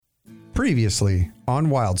Previously on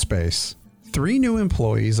WildSpace, 3 new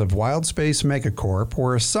employees of WildSpace Megacorp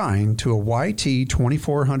were assigned to a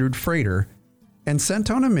YT-2400 freighter and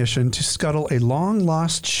sent on a mission to scuttle a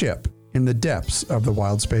long-lost ship in the depths of the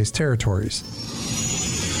WildSpace territories.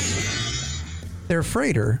 Their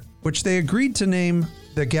freighter, which they agreed to name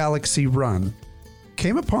the Galaxy Run,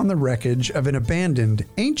 came upon the wreckage of an abandoned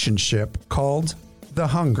ancient ship called the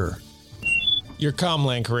Hunger. Your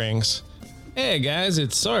comlink rings. Hey guys,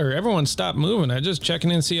 it's Sawyer. Everyone stop moving. I'm just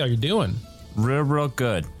checking in to see how you're doing. Real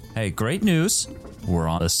good. Hey, great news. We're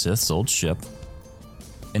on a Sith's old ship,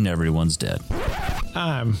 and everyone's dead.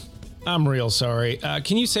 I'm real sorry.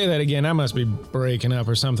 Can you say that again? I must be breaking up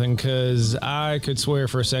or something, because I could swear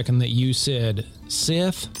for a second that you said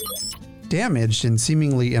Sith. Damaged and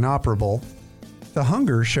seemingly inoperable, the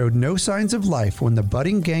Hunger showed no signs of life when the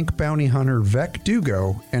budding gank bounty hunter Vec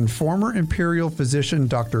Dugo and former Imperial physician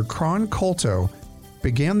Dr. Kash Kolto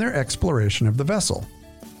began their exploration of the vessel.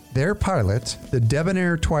 Their pilot, the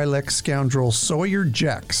debonair Twi'lek scoundrel Sawyer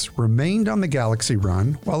Jex, remained on the Galaxy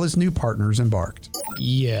Run while his new partners embarked.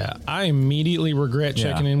 Yeah, I immediately regret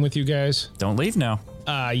checking in with you guys. Don't leave now.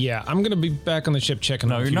 Yeah, I'm going to be back on the ship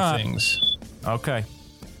checking on a few things. Okay.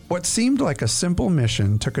 What seemed like a simple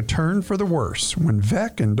mission took a turn for the worse when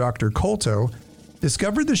Vec and Dr. Kolto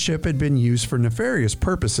discovered the ship had been used for nefarious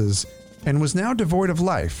purposes and was now devoid of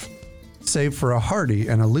life, save for a hardy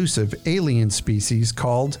and elusive alien species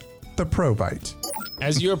called the Provite.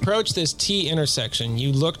 As you approach this T intersection,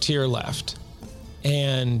 you look to your left,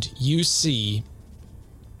 and you see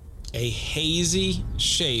a hazy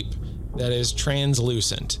shape that is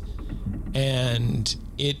translucent, and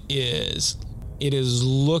it is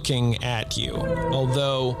looking at you,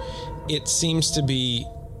 although it seems to be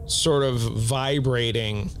sort of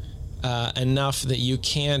vibrating enough that you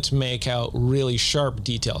can't make out really sharp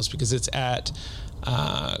details because it's at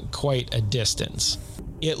quite a distance.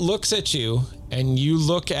 It looks at you, and you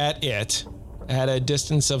look at it at a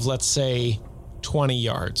distance of, let's say, 20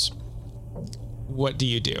 yards. What do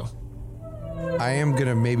you do? I am going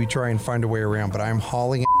to maybe try and find a way around, but I'm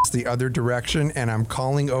hauling ass the other direction, and I'm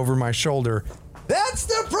calling over my shoulder, "That's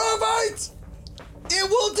the Provite! It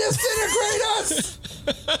will disintegrate us!"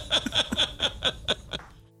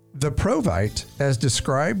 The Provite, as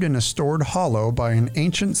described in a stored hollow by an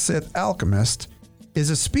ancient Sith alchemist, is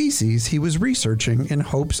a species he was researching in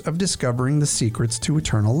hopes of discovering the secrets to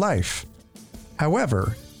eternal life.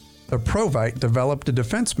 However, the Provite developed a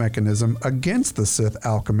defense mechanism against the Sith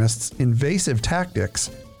alchemist's invasive tactics,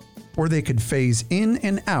 where they could phase in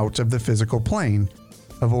and out of the physical plane,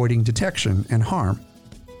 avoiding detection and harm.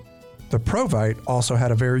 The Provite also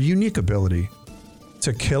had a very unique ability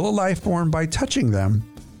to kill a life form by touching them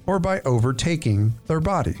or by overtaking their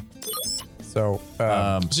body. So,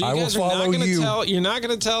 So you I will guys are follow not gonna you. you're not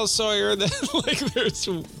going to tell Sawyer that, like, there's...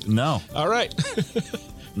 No. All right.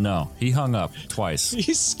 No. He hung up twice.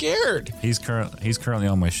 He's scared. He's currently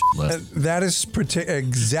on my list. That is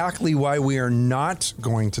exactly why we are not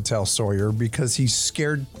going to tell Sawyer, because he's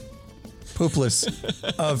scared poopless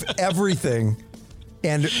of everything.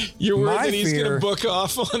 And You're worried my that he's going to book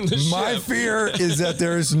off on the ship. My fear is that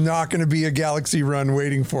there is not going to be a Galaxy Run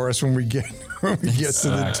waiting for us when we get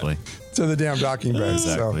to the damn docking bay.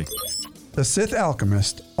 Exactly. So, the Sith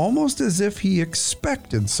alchemist, almost as if he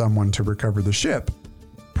expected someone to recover the ship,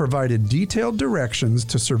 provided detailed directions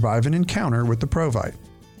to survive an encounter with the Provite.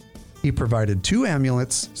 He provided 2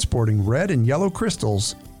 amulets sporting red and yellow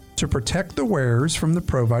crystals to protect the wearers from the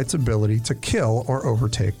Provite's ability to kill or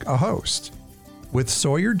overtake a host. With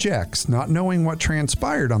Sawyer Jex not knowing what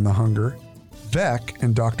transpired on the Hunger, Vec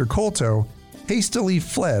and Dr. Kolto hastily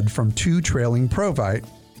fled from 2 trailing Provite,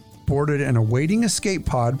 boarded an awaiting escape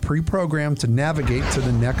pod pre-programmed to navigate to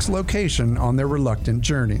the next location on their reluctant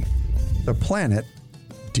journey, the planet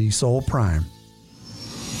Dsol Prime.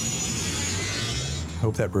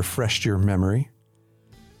 Hope that refreshed your memory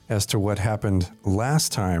as to what happened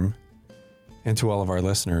last time. And to all of our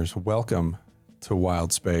listeners, welcome to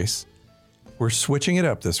Wild Space. We're switching it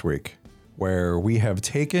up this week, where we have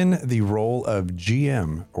taken the role of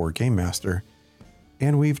GM, or Game Master,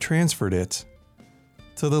 and we've transferred it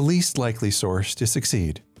to the least likely source to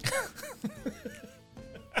succeed.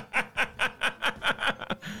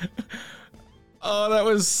 Oh, that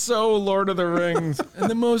was so Lord of the Rings.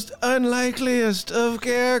 And the most unlikeliest of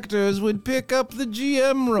characters would pick up the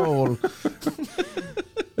GM role.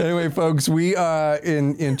 Anyway, folks, we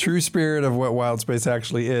in true spirit of what Wild Space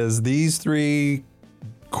actually is, these 3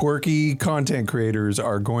 quirky content creators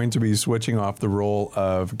are going to be switching off the role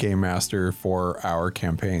of Game Master for our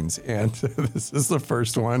campaigns. And this is the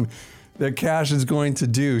first one that Kash is going to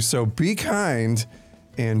do. So be kind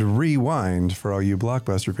and rewind for all you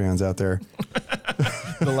Blockbuster fans out there.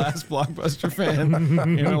 The last Blockbuster fan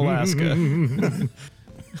in Alaska.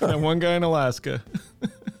 That one guy in Alaska.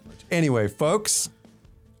 Anyway, folks,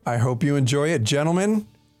 I hope you enjoy it. Gentlemen,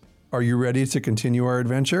 are you ready to continue our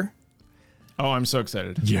adventure? Oh, I'm so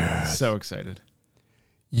excited. Yes. So excited.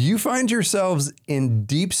 You find yourselves in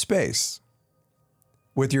deep space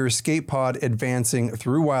with your escape pod advancing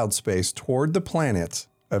through wild space toward the planet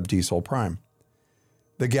of Dsol Prime.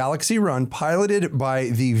 The Galaxy Run, piloted by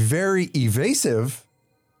the very evasive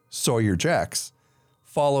Sawyer Jax,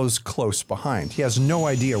 follows close behind. He has no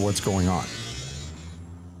idea what's going on.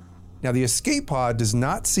 Now, the escape pod does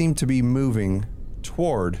not seem to be moving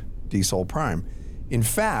toward Dsol Prime. In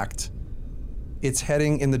fact, it's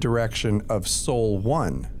heading in the direction of Sol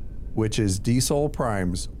 1, which is Dsol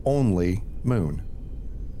Prime's only moon.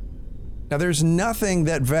 Now, there's nothing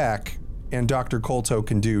that Vec and Dr. Kolto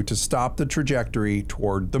can do to stop the trajectory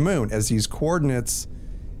toward the moon, as these coordinates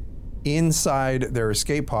inside their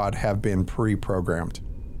escape pod have been pre-programmed.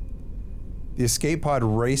 The escape pod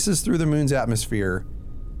races through the moon's atmosphere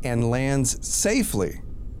and lands safely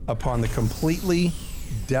upon the completely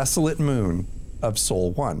desolate moon of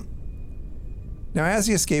Sol 1. Now, as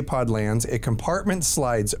the escape pod lands, a compartment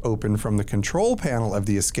slides open from the control panel of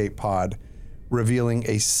the escape pod, revealing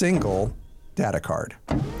a single data card.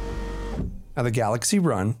 Now, the Galaxy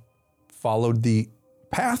Run followed the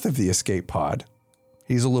path of the escape pod.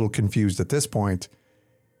 He's a little confused at this point,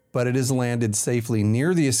 but it has landed safely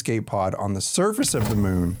near the escape pod on the surface of the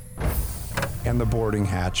moon, and the boarding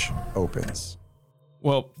hatch opens.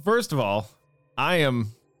 Well, first of all, I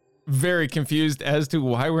am very confused as to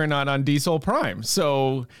why we're not on Dsol Prime.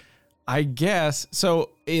 So I guess,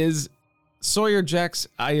 is Sawyer Jax,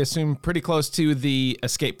 I assume, pretty close to the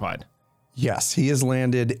escape pod? Yes, he has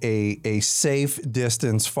landed a safe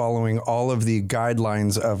distance following all of the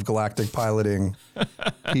guidelines of galactic piloting.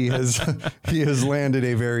 He has landed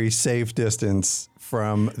a very safe distance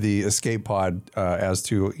from the escape pod as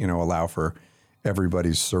to, allow for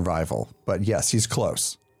everybody's survival. But yes, he's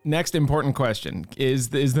close. Next important question. Is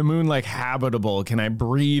the moon habitable? Can I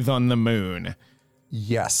breathe on the moon?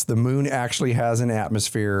 Yes, the moon actually has an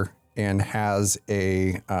atmosphere and has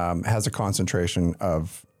a concentration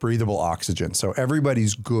of breathable oxygen. So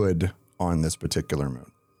everybody's good on this particular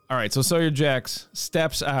moon. All right, so Sawyer Jax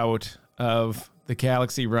steps out of the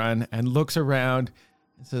Galaxy Run and looks around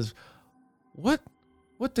and says, What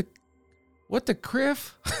the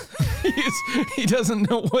criff? He doesn't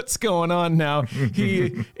know what's going on now.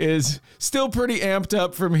 He is still pretty amped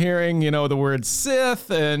up from hearing, the word Sith,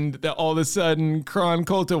 and all of a sudden Kash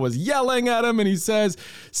Kolto was yelling at him, and he says,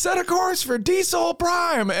 set a course for Dsol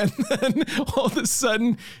Prime. And then all of a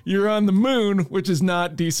sudden you're on the moon, which is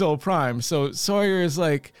not Dsol Prime. So Sawyer is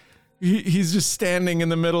he's just standing in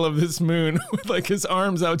the middle of this moon with his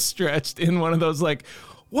arms outstretched in one of those what?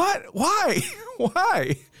 Why?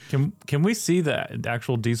 Why? Can we see the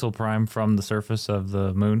actual Dsol Prime from the surface of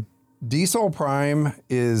the moon? Dsol Prime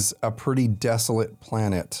is a pretty desolate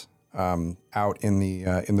planet out in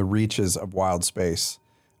the reaches of wild space.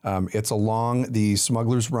 It's along the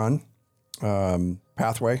Smuggler's Run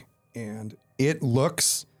pathway, and it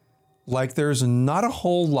looks like there's not a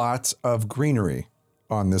whole lot of greenery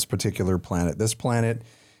on this particular planet. This planet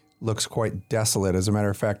looks quite desolate. As a matter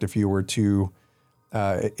of fact, if you were to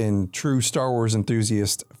in true Star Wars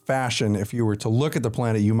enthusiast fashion, if you were to look at the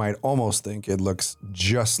planet, you might almost think it looks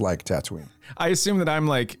just like Tatooine. I assume that I'm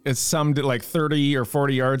some 30 or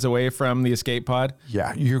 40 yards away from the escape pod.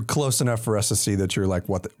 Yeah, you're close enough for us to see that you're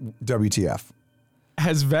what the WTF.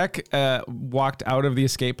 Has Vec walked out of the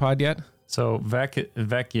escape pod yet? So Vec,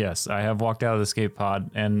 yes, I have walked out of the escape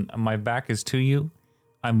pod, and my back is to you.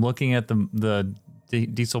 I'm looking at the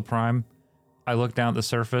Dsol Prime. I look down at the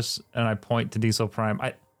surface and I point to Dsol Prime.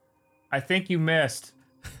 I think you missed.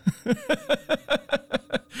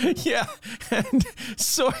 Yeah, and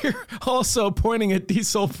Sawyer also pointing at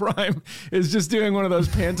Dsol Prime is just doing one of those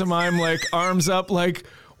pantomime arms up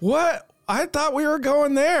what? I thought we were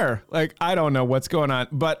going there. I don't know what's going on,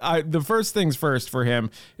 but the first things first for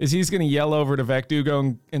him is he's going to yell over to Vec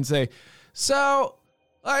Dugo and say, so,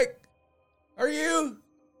 are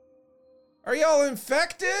y'all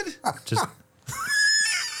infected? Just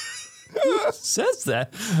says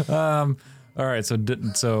that. All right, so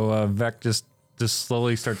Vec just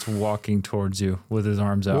slowly starts walking towards you with his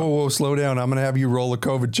arms out. Whoa, slow down. I'm going to have you roll a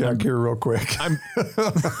COVID check here real quick.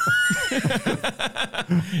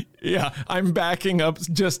 I'm backing up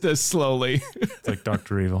just as slowly. It's like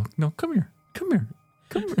Dr. Evil. No, come here.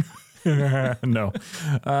 No.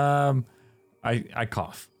 I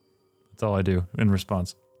cough. That's all I do in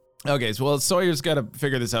response. Okay, so Sawyer's got to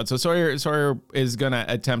figure this out. So Sawyer is going to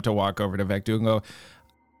attempt to walk over to Vectu and go,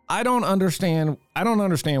 I don't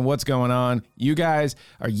understand what's going on. You guys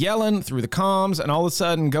are yelling through the comms and all of a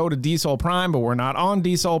sudden go to Dsol Prime, but we're not on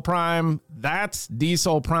Dsol Prime. That's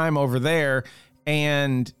Dsol Prime over there.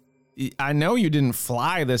 And I know you didn't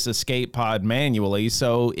fly this escape pod manually,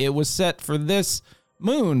 so it was set for this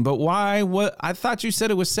moon, but why? What? I thought you said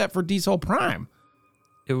it was set for Dsol Prime.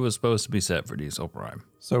 It was supposed to be set for Dsol Prime.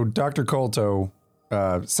 So Dr. Kolto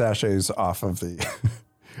sachets off of the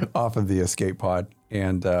off of the escape pod,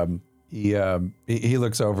 and he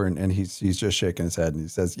looks over and he's just shaking his head and he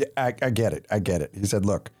says, "Yeah, I get it. I get it." He said,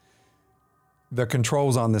 "Look, the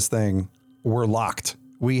controls on this thing were locked.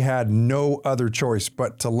 We had no other choice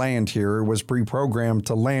but to land here. It was pre-programmed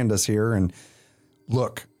to land us here. And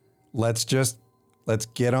look, let's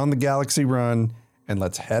get on the Galaxy Run and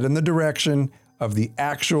let's head in the direction of the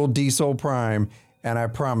actual Dsol Prime. And I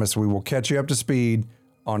promise we will catch you up to speed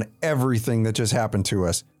on everything that just happened to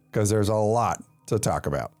us, because there's a lot to talk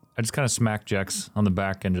about." I just kind of smack Jex on the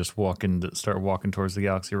back and just start walking towards the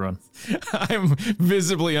Galaxy Run. I'm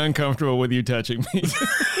visibly uncomfortable with you touching me.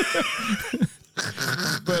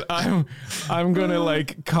 But I'm going to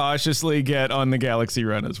like cautiously get on the Galaxy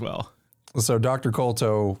Run as well. So Dr.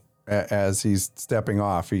 Kolto, as he's stepping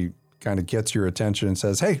off, he kind of gets your attention and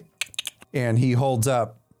says, "Hey," and he holds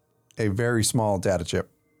up a very small data chip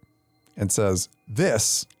and says,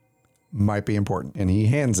 "This might be important." And he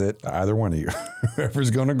hands it to either one of you,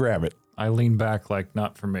 whoever's going to grab it. I lean back like,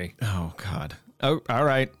 not for me. Oh, God. Oh, all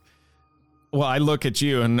right. Well, I look at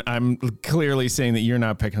you and I'm clearly saying that you're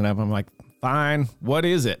not picking it up. I'm like, fine. What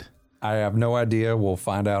is it? I have no idea. We'll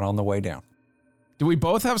find out on the way down. Do we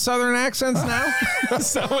both have Southern accents now?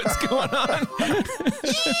 Is that what's going on?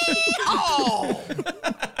 Oh!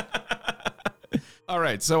 All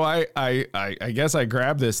right, so I guess I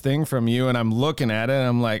grab this thing from you and I'm looking at it and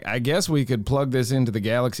I'm like, I guess we could plug this into the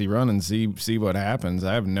Galaxy Run and see what happens.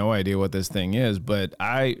 I have no idea what this thing is, but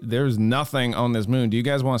there's nothing on this moon. Do you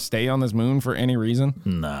guys want to stay on this moon for any reason?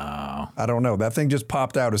 No. I don't know. That thing just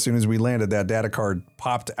popped out as soon as we landed. That data card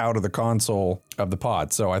popped out of the console of the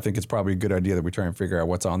pod. So I think it's probably a good idea that we try and figure out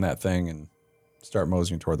what's on that thing and start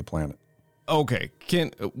moseying toward the planet. Okay,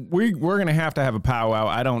 we're going to have a powwow.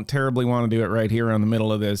 I don't terribly want to do it right here in the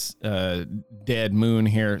middle of this dead moon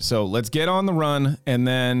here. So let's get on the run, and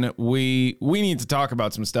then we need to talk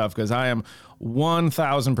about some stuff, because I am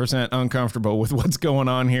 1,000% uncomfortable with what's going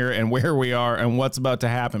on here and where we are and what's about to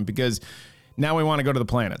happen, because now we want to go to the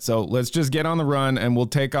planet. So let's just get on the run, and we'll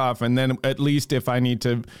take off, and then at least if I need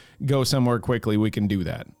to go somewhere quickly, we can do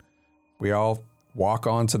that. We all walk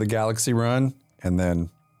onto the Galaxy Run, and then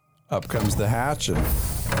up comes the hatch and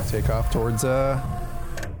take off towards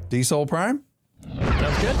Dsol Prime.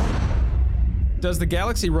 Sounds good. Does the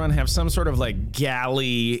Galaxy Run have some sort of like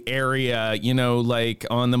galley area, like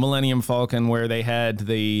on the Millennium Falcon where they had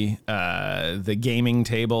the gaming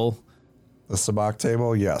table? The sabacc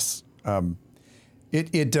table, yes.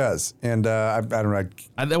 It does. And I don't know.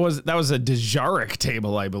 That was a Dejaric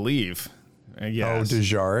table, I believe. Yes. Oh,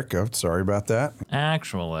 Dejaric. Oh, sorry about that.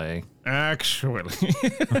 Actually. well,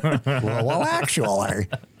 actually.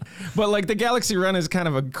 But like the Galaxy Run is kind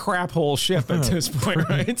of a crap hole ship at this point,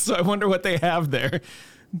 right? So I wonder what they have there.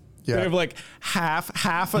 Yeah. They have like half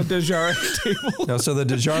a Dejaric table. No, so the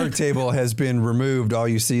Dejaric table has been removed. All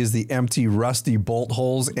you see is the empty, rusty bolt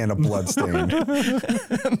holes and a blood stain.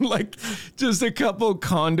 And like just a couple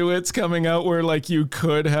conduits coming out where like you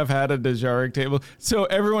could have had a Dejaric table. So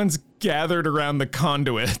everyone's gathered around the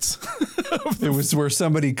conduits. It was where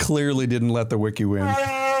somebody clearly didn't let the wiki win.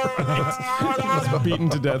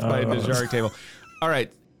 Beaten to death by a Dejaric table. All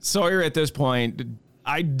right, Sawyer, at this point,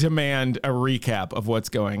 I demand a recap of what's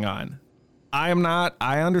going on. I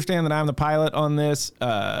understand that I'm the pilot on this,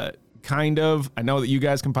 kind of. I know that you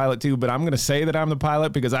guys can pilot too, but I'm going to say that I'm the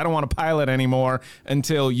pilot because I don't want to pilot anymore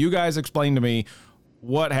until you guys explain to me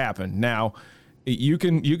what happened. Now, you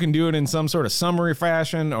can do it in some sort of summary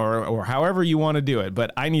fashion or however you want to do it,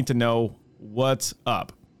 but I need to know what's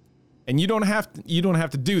up. And you don't have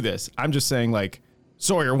to do this. I'm just saying, like,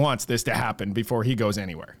 Sawyer wants this to happen before he goes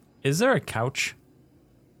anywhere. Is there a couch?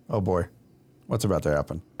 Oh boy, what's about to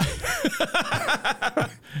happen?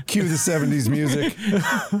 Cue the 70s music.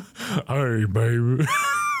 Hey, baby.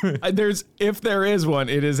 If there is one,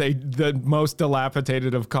 it is the most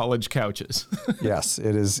dilapidated of college couches. Yes,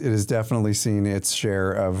 it is definitely seen its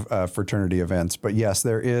share of fraternity events. But yes,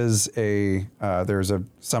 there's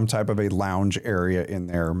some type of a lounge area in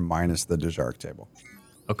there minus the Dejaric table.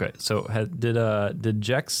 Okay, so did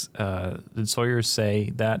Sawyer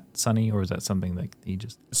say that, Sonny, or is that something that he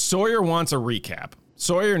just... Sawyer wants a recap.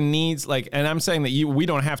 Sawyer needs, like, and I'm saying that we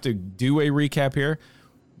don't have to do a recap here,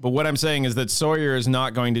 but what I'm saying is that Sawyer is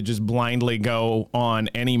not going to just blindly go on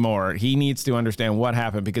anymore. He needs to understand what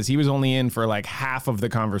happened because he was only in for like half of the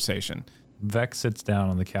conversation. Vec sits down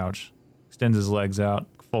on the couch, extends his legs out,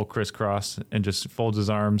 full crisscross, and just folds his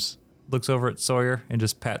arms, looks over at Sawyer, and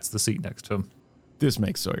just pats the seat next to him. This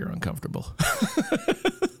makes Sawyer uncomfortable.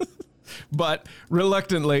 But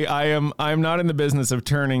reluctantly, I'm not in the business of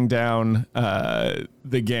turning down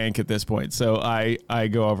the gank at this point. So I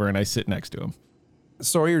go over and I sit next to him.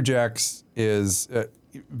 Sawyer Jax is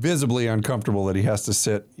visibly uncomfortable that he has to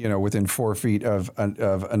sit, within 4 feet of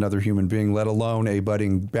another human being, let alone a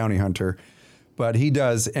budding bounty hunter. But he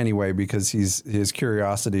does anyway because his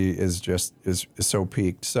curiosity is so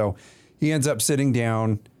piqued. So he ends up sitting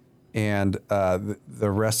down, and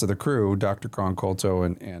the rest of the crew, Dr. Kash Kolto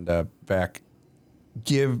and Vec,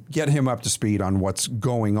 get him up to speed on what's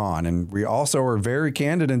going on. And we also are very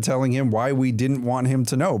candid in telling him why we didn't want him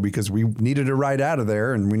to know, because we needed to ride out of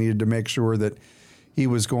there and we needed to make sure that he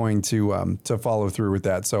was going to follow through with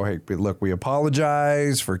that. So, hey, look, we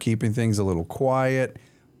apologize for keeping things a little quiet,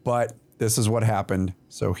 but this is what happened.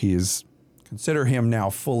 So consider him now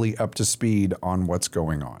fully up to speed on what's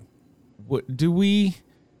going on.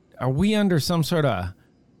 Are we under some sort of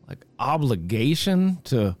like obligation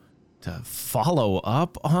to follow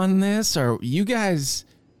up on this? Or you guys,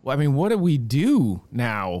 I mean, what do we do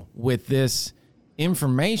now with this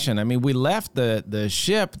information? I mean, we left the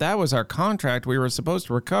ship. That was our contract. We were supposed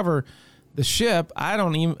to recover the ship.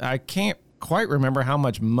 I can't quite remember how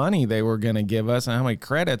much money they were going to give us and how many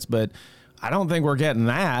credits, but I don't think we're getting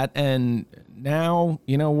that. And now,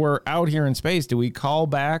 we're out here in space. Do we call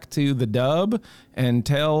back to the Dub and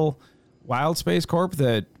tell Wild Space Corp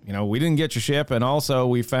that, we didn't get your ship, and also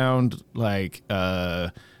we found like,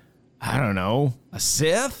 I don't know, a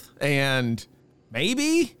Sith, and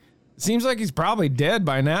maybe seems like he's probably dead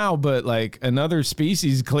by now, but like another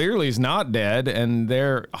species clearly is not dead, and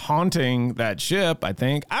they're haunting that ship, I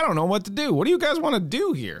think. I don't know what to do. What do you guys want to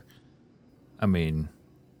do here? I mean,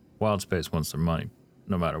 Wild Space wants their money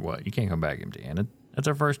no matter what. You can't come back empty-handed. That's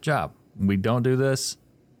our first job. We don't do this,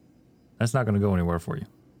 that's not going to go anywhere for you.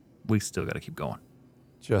 We still got to keep going.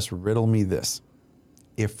 Just riddle me this.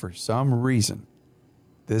 If for some reason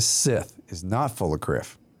this Sith is not full of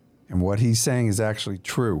Criff, and what he's saying is actually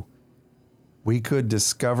true, we could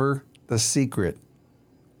discover the secret,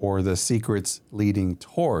 or the secrets leading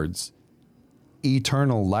towards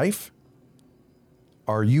eternal life?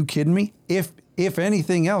 Are you kidding me? If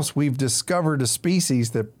anything else, we've discovered a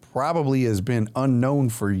species that probably has been unknown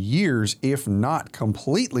for years, if not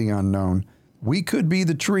completely unknown. We could be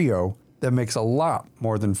the trio that makes a lot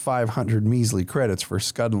more than 500 measly credits for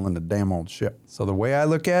scuttling a damn old ship. So the way I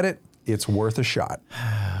look at it, it's worth a shot.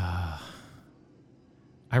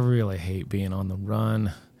 I really hate being on the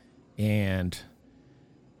run, and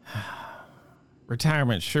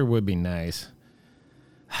retirement sure would be nice.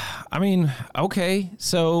 I mean, okay.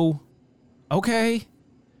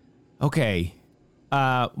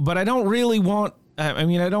 But I don't really want,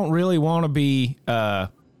 I don't really want to be, I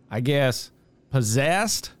guess,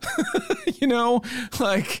 possessed,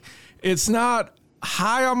 like it's not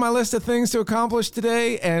high on my list of things to accomplish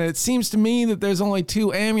today. And it seems to me that there's only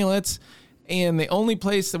 2 amulets, and the only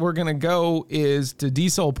place that we're going to go is to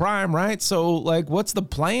Dsol Prime, right? So like, what's the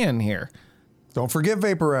plan here? Don't forget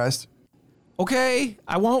vaporized. Okay,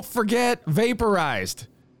 I won't forget vaporized.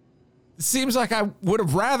 It seems like I would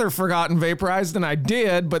have rather forgotten vaporized than I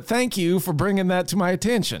did, but thank you for bringing that to my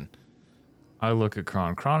attention. I look at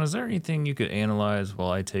Kron. Kron, is there anything you could analyze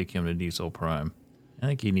while I take him to Dsol Prime? I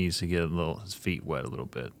think he needs to get his feet wet a little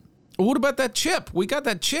bit. What about that chip? We got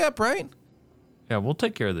that chip, right? Yeah, we'll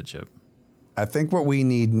take care of the chip. I think what we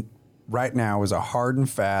need right now is a hard and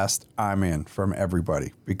fast I'm in from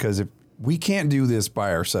everybody, because if we can't do this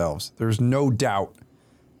by ourselves, there's no doubt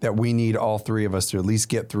that we need all 3 of us to at least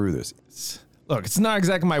get through this. Look, it's not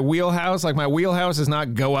exactly my wheelhouse. Like, my wheelhouse is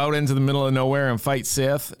not go out into the middle of nowhere and fight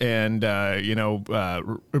Sith and,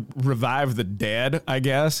 revive the dead, I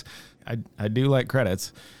guess. I do like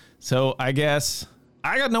credits. So I guess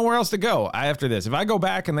I got nowhere else to go after this. If I go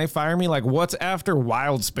back and they fire me, like, what's after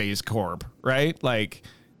Wild Space Corp, right? Like,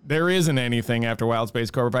 there isn't anything after Wild Space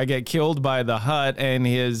Corp. I get killed by the Hutt and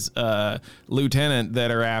his lieutenant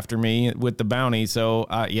that are after me with the bounty. So,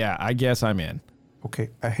 yeah, I guess I'm in.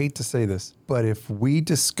 Okay, I hate to say this, but if we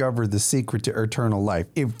discover the secret to eternal life,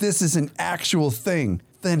 if this is an actual thing,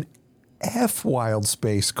 then F Wild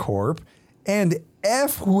Space Corp and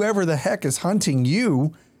F whoever the heck is hunting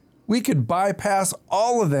you. We could bypass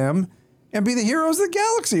all of them and be the heroes of the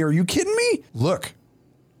galaxy. Are you kidding me? Look,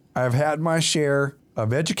 I've had my share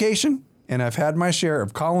of education, and I've had my share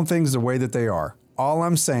of calling things the way that they are. All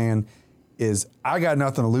I'm saying is I got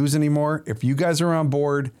nothing to lose anymore. If you guys are on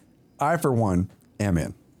board, I, for one, am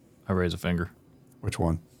in. I raise a finger. Which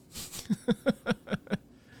one?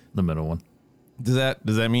 The middle one. Does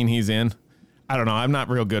that mean he's in? I don't know. I'm not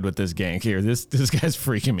real good with this gank here. This guy's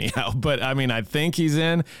freaking me out. But I mean, I think he's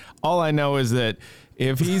in. All I know is that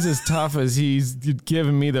if he's as tough as he's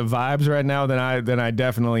giving me the vibes right now, then I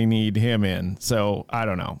definitely need him in. So I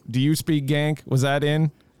don't know. Do you speak gank? Was that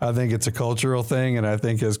in? I think it's a cultural thing, and I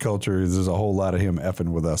think his culture is there's a whole lot of him effing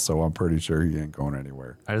with us, so I'm pretty sure he ain't going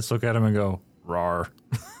anywhere. I just look at him and go, rawr.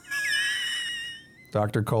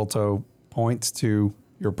 Dr. Kolto points to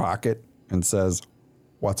your pocket and says,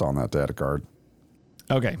 what's on that data card?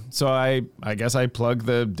 Okay, so I guess I plug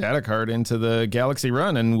the data card into the Galaxy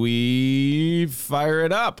Run and we fire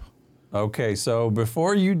it up. Okay, so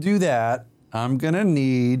before you do that, I'm going to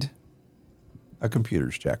need a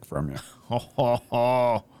computer's check from you.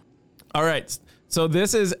 All right, so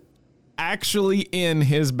this is actually in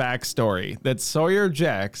his backstory that Sawyer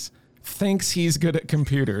Jax thinks he's good at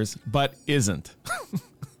computers, but isn't.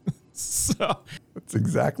 So that's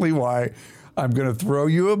exactly why I'm going to throw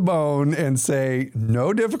you a bone and say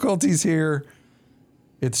no difficulties here.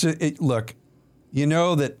 It's just, look, you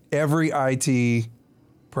know that every IT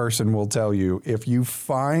person will tell you if you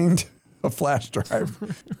find a flash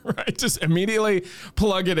drive, right, just immediately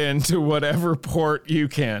plug it into whatever port you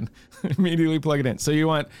can. Immediately plug it in. So you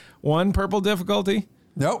want one purple difficulty?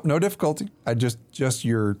 Nope, no difficulty. I just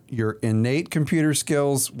your innate computer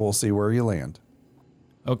skills. We'll see where you land.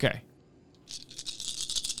 Okay.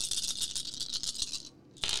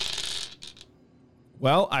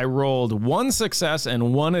 Well, I rolled one success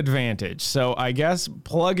and one advantage. So I guess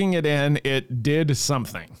plugging it in, it did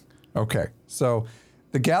something. Okay. So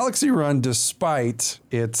the Galaxy Run, despite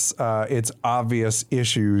its obvious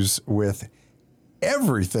issues with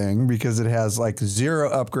everything, because it has like zero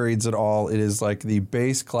upgrades at all. It is like the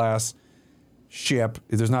base class ship.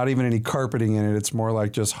 There's not even any carpeting in it. It's more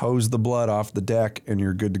like just hose the blood off the deck and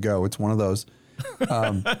you're good to go. It's one of those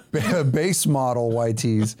base model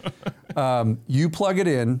YTs. You plug it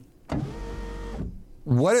in.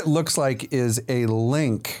 What it looks like is a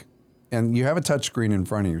link, and you have a touch screen in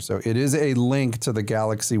front of you. So it is a link to the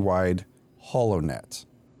galaxy-wide HoloNet.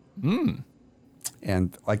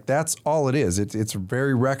 And like that's all it is. It's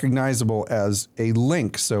very recognizable as a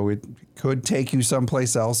link, so it could take you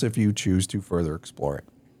someplace else if you choose to further explore it.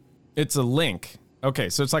 It's a link. Okay,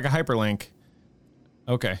 so it's like a hyperlink.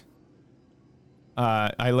 Okay.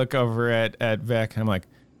 I look over at Vec, and I'm like,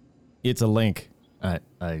 it's a link. I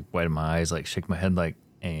widen my eyes, like shake my head, like,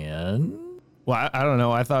 and? Well, I don't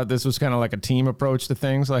know. I thought this was kind of like a team approach to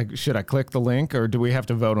things. Like, should I click the link, or do we have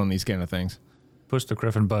to vote on these kind of things? Push the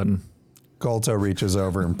Griffin button. Kolto reaches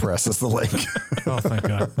over and presses the link. Oh, thank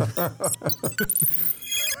God.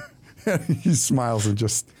 He smiles and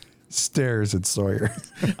just stares at Sawyer.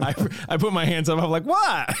 I put my hands up. I'm like,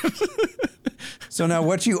 what? So now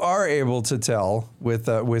what you are able to tell with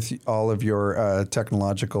all of your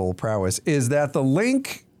technological prowess is that the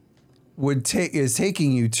link is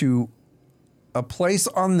taking you to a place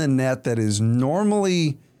on the net that is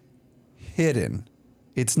normally hidden.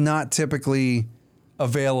 It's not typically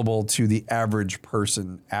available to the average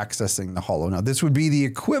person accessing the Holo. Now, this would be the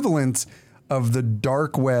equivalent of the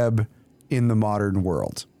dark web in the modern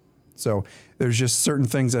world. So there's just certain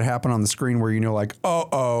things that happen on the screen where you know, like,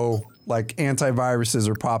 like antiviruses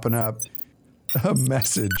are popping up. A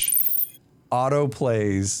message auto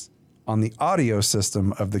plays on the audio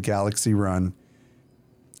system of the Galaxy Run,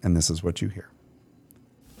 and this is what you hear.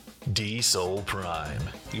 Dsol Prime.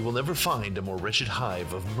 You will never find a more wretched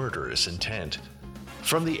hive of murderous intent.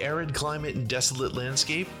 From the arid climate and desolate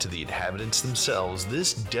landscape to the inhabitants themselves,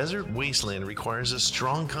 this desert wasteland requires a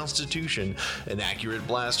strong constitution, an accurate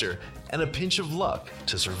blaster, and a pinch of luck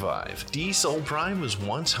to survive. Dsol Prime was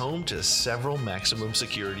once home to several maximum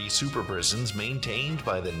security super prisons maintained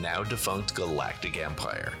by the now defunct Galactic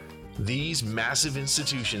Empire. These massive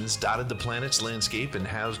institutions dotted the planet's landscape and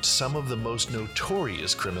housed some of the most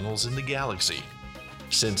notorious criminals in the galaxy.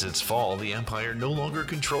 Since its fall, the Empire no longer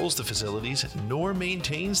controls the facilities nor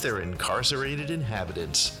maintains their incarcerated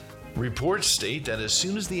inhabitants. Reports state that as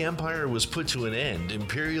soon as the Empire was put to an end,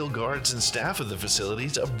 Imperial guards and staff of the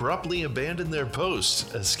facilities abruptly abandoned their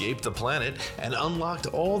posts, escaped the planet, and unlocked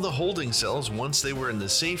all the holding cells once they were in the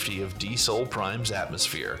safety of Dsol Prime's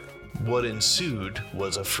atmosphere. What ensued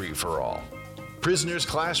was a free-for-all. Prisoners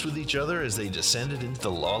clashed with each other as they descended into the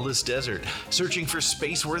lawless desert, searching for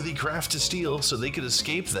space-worthy craft to steal so they could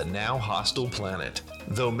escape the now hostile planet.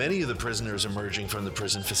 Though many of the prisoners emerging from the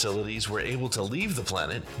prison facilities were able to leave the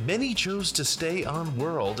planet, many chose to stay on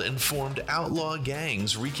world and formed outlaw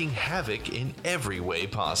gangs wreaking havoc in every way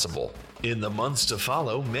possible. In the months to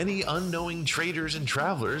follow, many unknowing traders and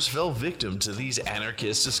travelers fell victim to these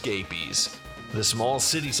anarchist escapees. The small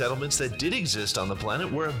city settlements that did exist on the planet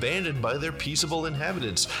were abandoned by their peaceable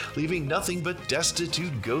inhabitants, leaving nothing but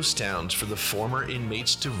destitute ghost towns for the former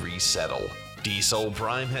inmates to resettle. Dsol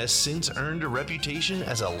Prime has since earned a reputation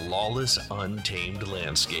as a lawless, untamed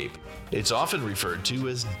landscape. It's often referred to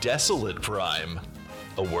as Desolate Prime.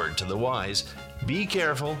 A word to the wise, be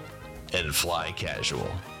careful and fly casual.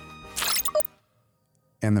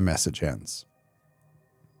 And the message ends.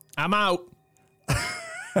 I'm out.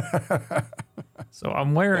 So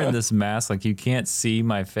I'm wearing this mask, like you can't see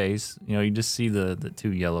my face. You know, you just see the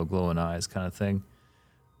two yellow glowing eyes kind of thing.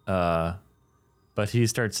 But he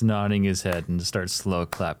starts nodding his head and starts slow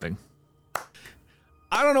clapping.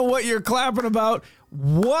 I don't know what you're clapping about.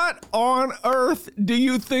 What on earth do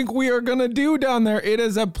you think we are going to do down there? It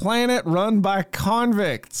is a planet run by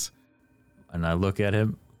convicts. And I look at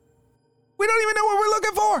him. We don't even know what we're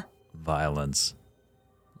looking for. Violence.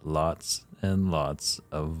 Lots and lots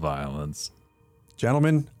of violence.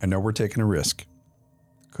 Gentlemen, I know we're taking a risk.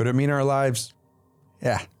 Could it mean our lives?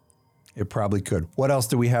 Yeah, it probably could. What else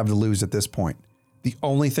do we have to lose at this point? The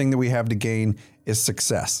only thing that we have to gain is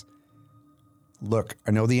success. Look,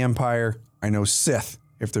 I know the Empire. I know Sith.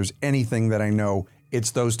 If there's anything that I know,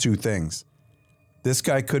 it's those two things. This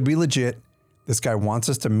guy could be legit. This guy wants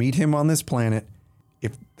us to meet him on this planet.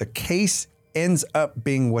 If the case ends up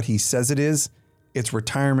being what he says it is, it's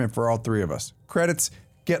retirement for all three of us. Credits,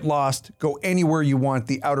 get lost, go anywhere you want,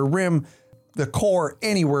 the Outer Rim, the core,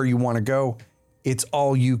 anywhere you want to go. It's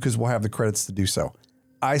all you because we'll have the credits to do so.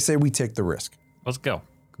 I say we take the risk. Let's go.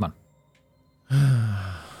 Come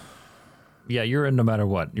on. Yeah, you're in no matter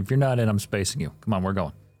what. If you're not in, I'm spacing you. Come on, we're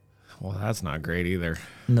going. Well, that's not great either.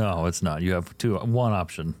 No, it's not. You have one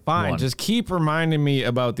option. Fine, One. just keep reminding me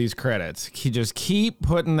about these credits. Just keep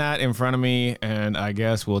putting that in front of me, and I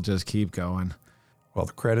guess we'll just keep going. Well,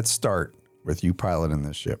 the credits start with you piloting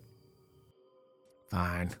this ship.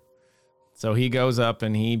 Fine. So he goes up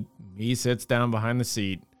and he sits down behind the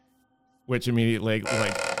seat, which immediately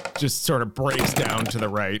just sort of breaks down to the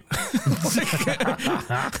right.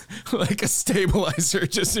 Like a stabilizer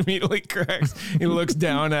just immediately cracks. He looks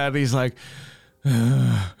down at it. He's like,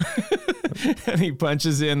 and he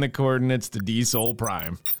punches in the coordinates to Dsol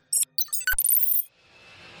Prime.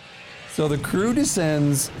 So the crew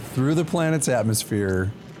descends through the planet's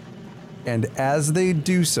atmosphere, and as they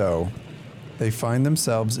do so, they find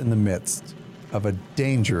themselves in the midst of a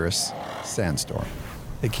dangerous sandstorm.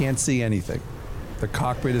 They can't see anything. The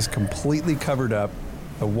cockpit is completely covered up.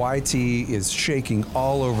 The YT is shaking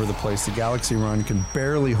all over the place. The Galaxy Run can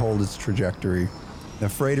barely hold its trajectory. The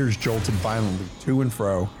freighter's jolted violently to and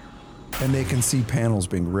fro, and they can see panels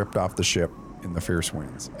being ripped off the ship in the fierce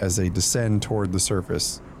winds as they descend toward the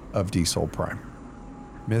surface of Dsol Prime.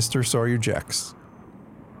 Mr. Sawyer Jex,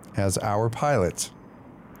 as our pilot,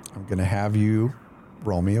 I'm going to have you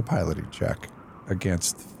roll me a piloting check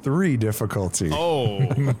against 3 difficulty. Oh.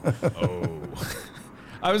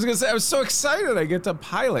 I was going to say, I was so excited I get to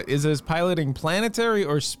pilot. Is this piloting planetary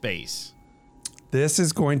or space? This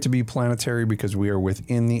is going to be planetary because we are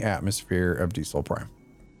within the atmosphere of Dsol Prime.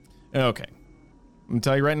 Okay. I'm going to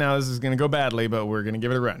tell you right now, this is going to go badly, but we're going to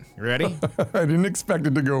give it a run. You ready? I didn't expect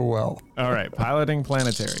it to go well. All right, piloting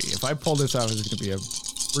planetary. If I pull this off, it's going to be a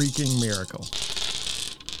freaking miracle.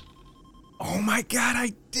 Oh my God,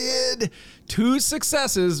 I did! 2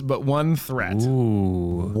 successes, but 1 threat.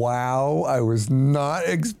 Ooh. Wow, I was not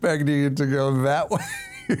expecting it to go that way,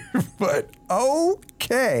 but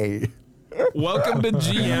okay. Welcome to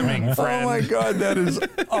GMing, friend. Oh my God, that is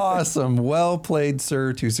awesome. Well played,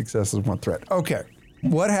 sir. 2 successes, 1 threat. Okay.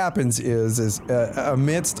 What happens is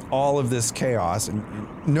amidst all of this chaos, and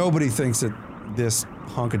nobody thinks that this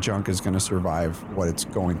hunk of junk is going to survive what it's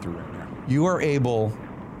going through right now. You are able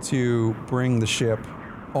to bring the ship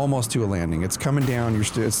almost to a landing. It's coming down.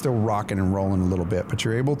 It's still rocking and rolling a little bit, but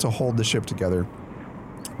you're able to hold the ship together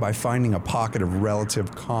by finding a pocket of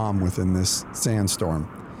relative calm within this sandstorm.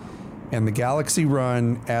 And the Galaxy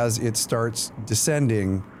Run, as it starts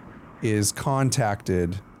descending, is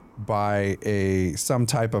contacted by some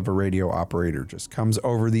type of a radio operator. Just comes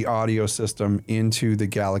over the audio system into the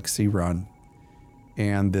Galaxy Run,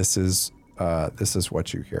 and this is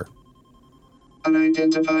what you hear.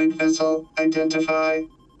 Unidentified vessel, identify.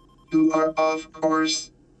 You are off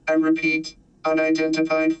course. I repeat,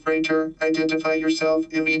 Unidentified freighter, identify yourself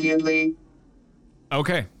immediately.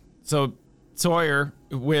 Okay, so Sawyer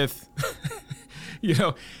with,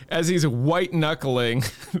 as he's white knuckling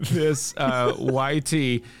this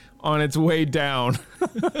YT on its way down,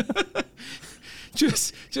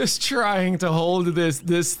 just trying to hold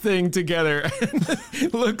this thing together,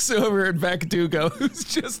 and looks over at Vecdugo, who's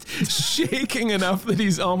just shaking enough that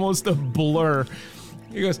he's almost a blur.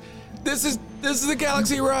 He goes, "This is the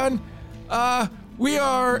Galaxy Run. We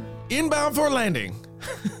are inbound for landing."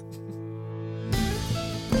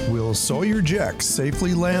 Will Sawyer Jex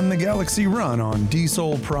safely land the Galaxy Run on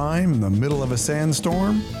Dsol Prime in the middle of a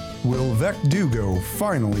sandstorm? Will Vecdugo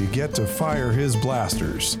finally get to fire his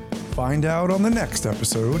blasters? Find out on the next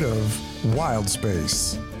episode of Wild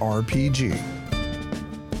Space RPG.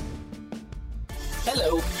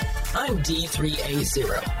 Hello, I'm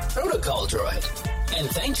D3A0, Protocol Droid, and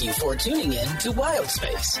thank you for tuning in to Wild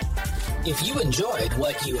Space. If you enjoyed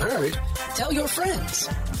what you heard, tell your friends.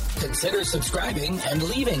 Consider subscribing and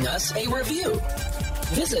leaving us a review.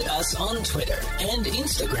 Visit us on Twitter and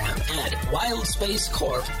Instagram at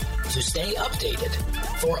WildSpaceCorp to stay updated.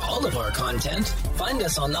 For all of our content, find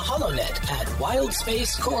us on the HoloNet at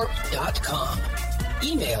wildspacecorp.com.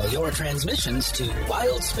 Email your transmissions to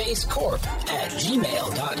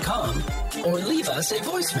wildspacecorp@gmail.com or leave us a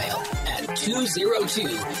voicemail at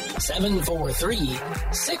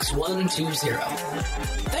 202-743-6120.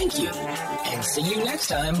 Thank you, and see you next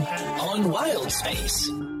time on Wild Space.